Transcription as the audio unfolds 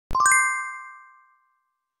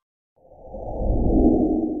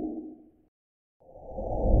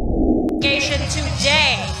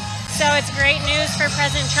So it's great news for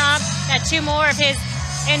President Trump that 2 more of his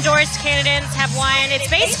endorsed candidates have won. It's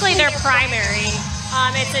basically their primary.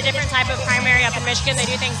 It's a different type of primary up in Michigan. They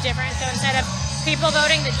do things different. So instead of people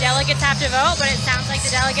voting, the delegates have to vote, but it sounds like the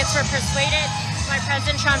delegates were persuaded by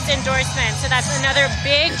President Trump's endorsement. So that's another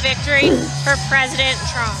big victory for President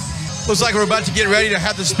Trump. Looks like we're about to get ready to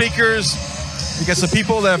have the speakers. We got some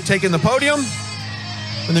people that have taken the podium.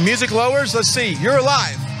 When the music lowers, let's see. You're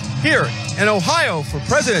live here in Ohio for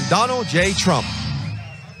President Donald J. Trump.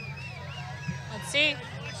 Let's see.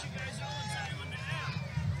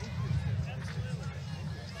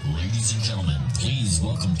 Ladies and gentlemen, please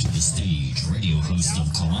welcome to the stage radio host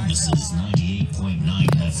of Columbus's 98.9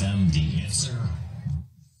 FM, The Answer.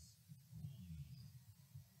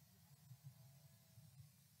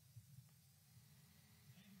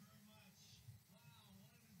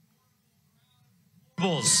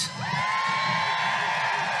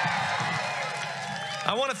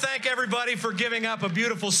 I want to thank everybody for giving up a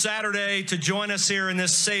beautiful Saturday to join us here in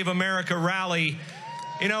this Save America rally.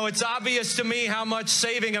 You know, it's obvious to me how much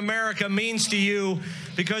saving America means to you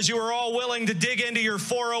because you are all willing to dig into your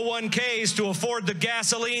 401ks to afford the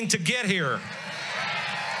gasoline to get here.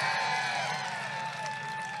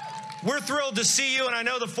 We're thrilled to see you, and I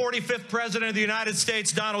know the 45th President of the United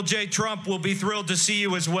States, Donald J. Trump, will be thrilled to see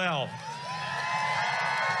you as well.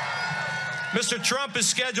 Mr. Trump is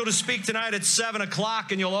scheduled to speak tonight at 7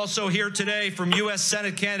 o'clock, and you'll also hear today from U.S.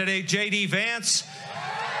 Senate candidate J.D. Vance,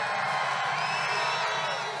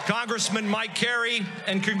 Congressman Mike Carey,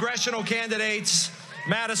 and congressional candidates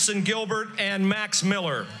Madison Gilbert and Max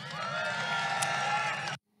Miller.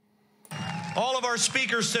 All of our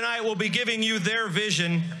speakers tonight will be giving you their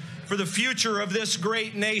vision for the future of this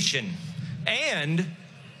great nation. And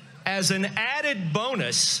as an added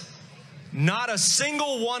bonus, not a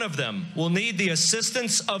single one of them will need the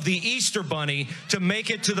assistance of the Easter Bunny to make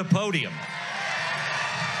it to the podium.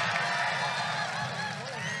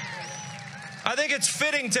 I think it's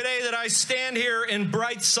fitting today that I stand here in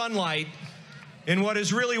bright sunlight in what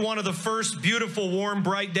is really one of the first beautiful, warm,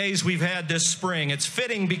 bright days we've had this spring. It's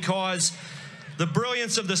fitting because the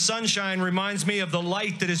brilliance of the sunshine reminds me of the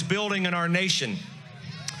light that is building in our nation.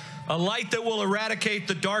 A light that will eradicate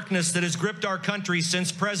the darkness that has gripped our country since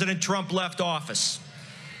President Trump left office.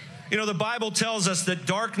 You know, the Bible tells us that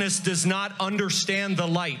darkness does not understand the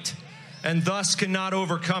light and thus cannot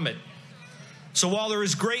overcome it. So while there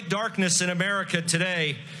is great darkness in America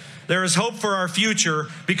today, there is hope for our future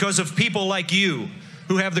because of people like you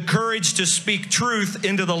who have the courage to speak truth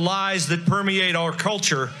into the lies that permeate our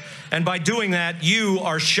culture. And by doing that, you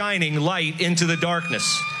are shining light into the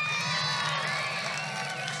darkness.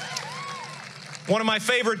 One of my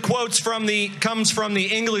favorite quotes comes from the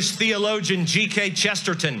English theologian G.K.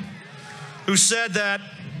 Chesterton, who said that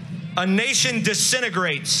a nation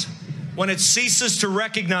disintegrates when it ceases to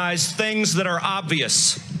recognize things that are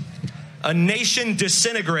obvious. A nation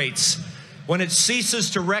disintegrates when it ceases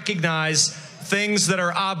to recognize things that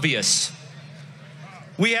are obvious.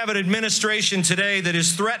 We have an administration today that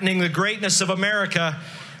is threatening the greatness of America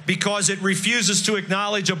because it refuses to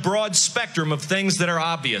acknowledge a broad spectrum of things that are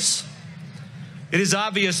obvious. It is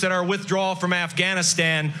obvious that our withdrawal from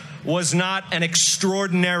Afghanistan was not an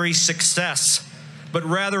extraordinary success, but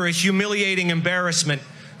rather a humiliating embarrassment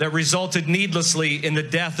that resulted needlessly in the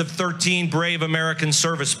death of 13 brave American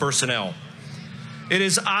service personnel. It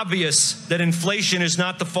is obvious that inflation is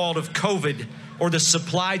not the fault of COVID or the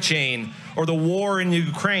supply chain or the war in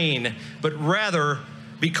Ukraine, but rather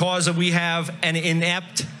because we have an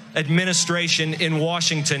inept administration in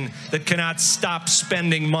Washington that cannot stop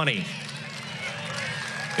spending money.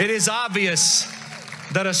 It is obvious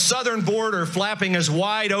that a southern border flapping as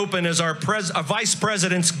wide open as our vice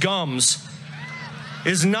president's gums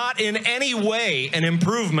is not in any way an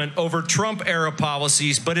improvement over Trump-era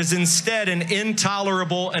policies, but is instead an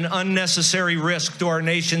intolerable and unnecessary risk to our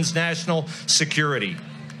nation's national security.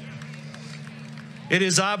 It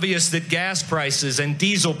is obvious that gas prices and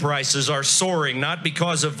diesel prices are soaring, not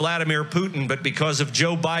because of Vladimir Putin, but because of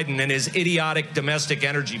Joe Biden and his idiotic domestic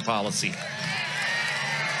energy policy.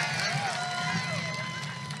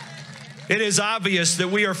 It is obvious that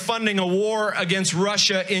we are funding a war against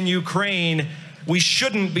Russia in Ukraine. We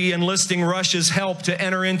shouldn't be enlisting Russia's help to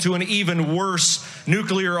enter into an even worse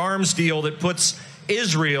nuclear arms deal that puts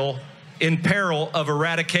Israel in peril of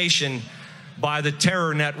eradication by the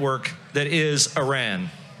terror network that is Iran.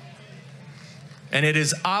 And it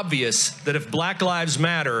is obvious that if Black Lives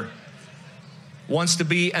Matter wants to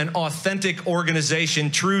be an authentic organization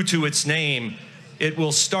true to its name, it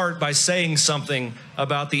will start by saying something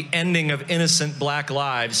about the ending of innocent black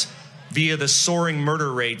lives via the soaring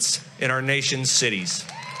murder rates in our nation's cities.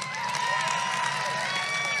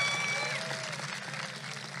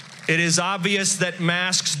 It is obvious that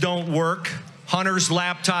masks don't work. Hunter's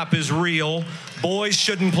laptop is real. Boys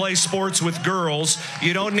shouldn't play sports with girls.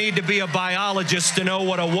 You don't need to be a biologist to know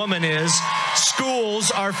what a woman is. Schools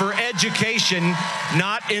are for education,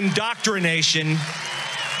 not indoctrination.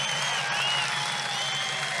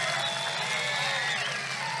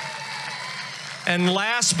 And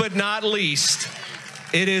last but not least,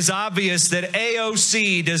 it is obvious that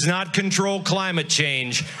AOC does not control climate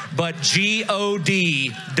change, but GOD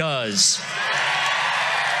does.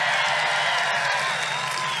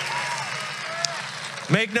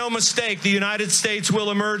 Make no mistake, the United States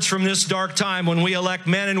will emerge from this dark time when we elect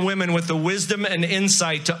men and women with the wisdom and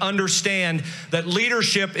insight to understand that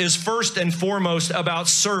leadership is first and foremost about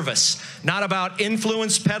service, not about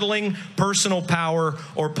influence peddling, personal power,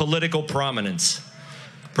 or political prominence.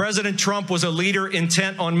 President Trump was a leader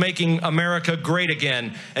intent on making America great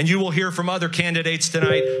again, and you will hear from other candidates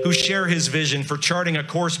tonight who share his vision for charting a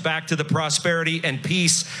course back to the prosperity and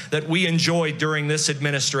peace that we enjoyed during this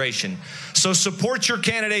administration. So support your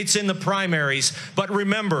candidates in the primaries, but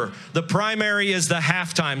remember, the primary is the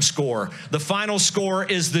halftime score. The final score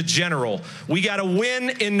is the general. We got to win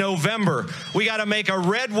in November. We got to make a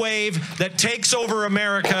red wave that takes over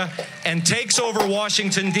America and takes over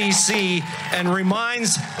Washington, D.C., and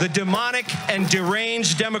reminds the demonic and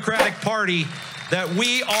deranged Democratic Party that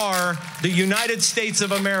we are the United States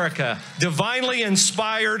of America, divinely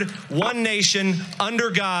inspired, one nation,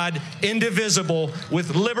 under God, indivisible,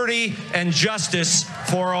 with liberty and justice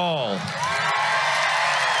for all.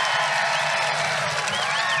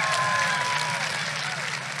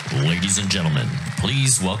 Ladies and gentlemen,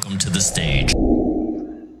 please welcome to the stage.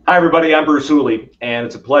 Hi, everybody. I'm Bruce Hooley, and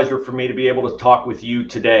it's a pleasure for me to be able to talk with you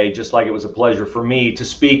today, just like it was a pleasure for me to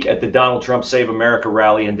speak at the Donald Trump Save America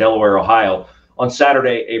rally in Delaware, Ohio on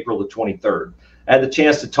Saturday, April the 23rd. I had the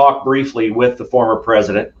chance to talk briefly with the former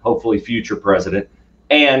president, hopefully future president,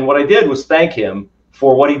 and what I did was thank him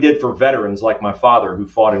for what he did for veterans like my father who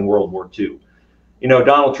fought in World War II. You know,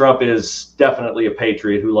 Donald Trump is definitely a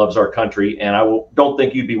patriot who loves our country, and don't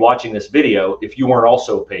think you'd be watching this video if you weren't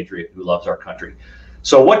also a patriot who loves our country.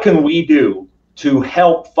 So what can we do to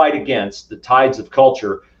help fight against the tides of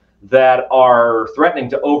culture that are threatening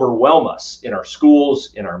to overwhelm us in our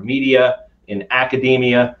schools, in our media, in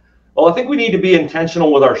academia? Well, I think we need to be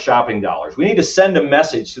intentional with our shopping dollars. We need to send a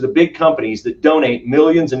message to the big companies that donate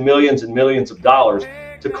millions and millions and millions of dollars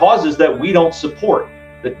to causes that we don't support,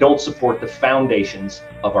 that don't support the foundations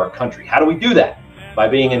of our country. How do we do that? By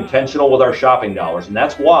being intentional with our shopping dollars. And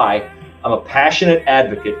that's why I'm a passionate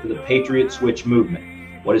advocate for the Patriot Switch movement.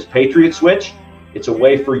 What is Patriot Switch? It's a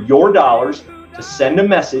way for your dollars to send a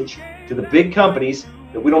message to the big companies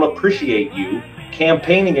that we don't appreciate you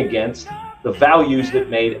campaigning against the values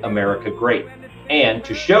that made America great. And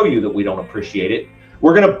to show you that we don't appreciate it,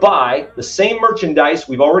 we're going to buy the same merchandise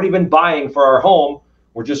we've already been buying for our home.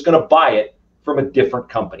 We're just going to buy it from a different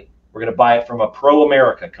company. We're going to buy it from a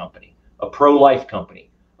pro-America company, a pro-life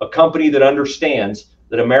company, a company that understands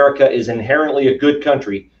that America is inherently a good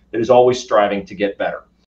country that is always striving to get better.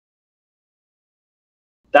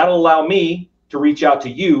 That'll allow me to reach out to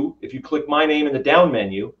you. If you click my name in the down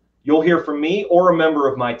menu, you'll hear from me or a member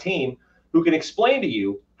of my team who can explain to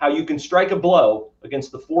you how you can strike a blow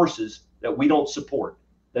against the forces that we don't support,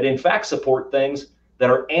 that in fact support things that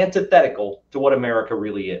are antithetical to what America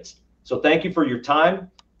really is. So thank you for your time.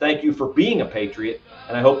 Thank you for being a patriot,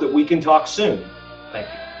 and I hope that we can talk soon. Thank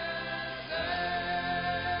you.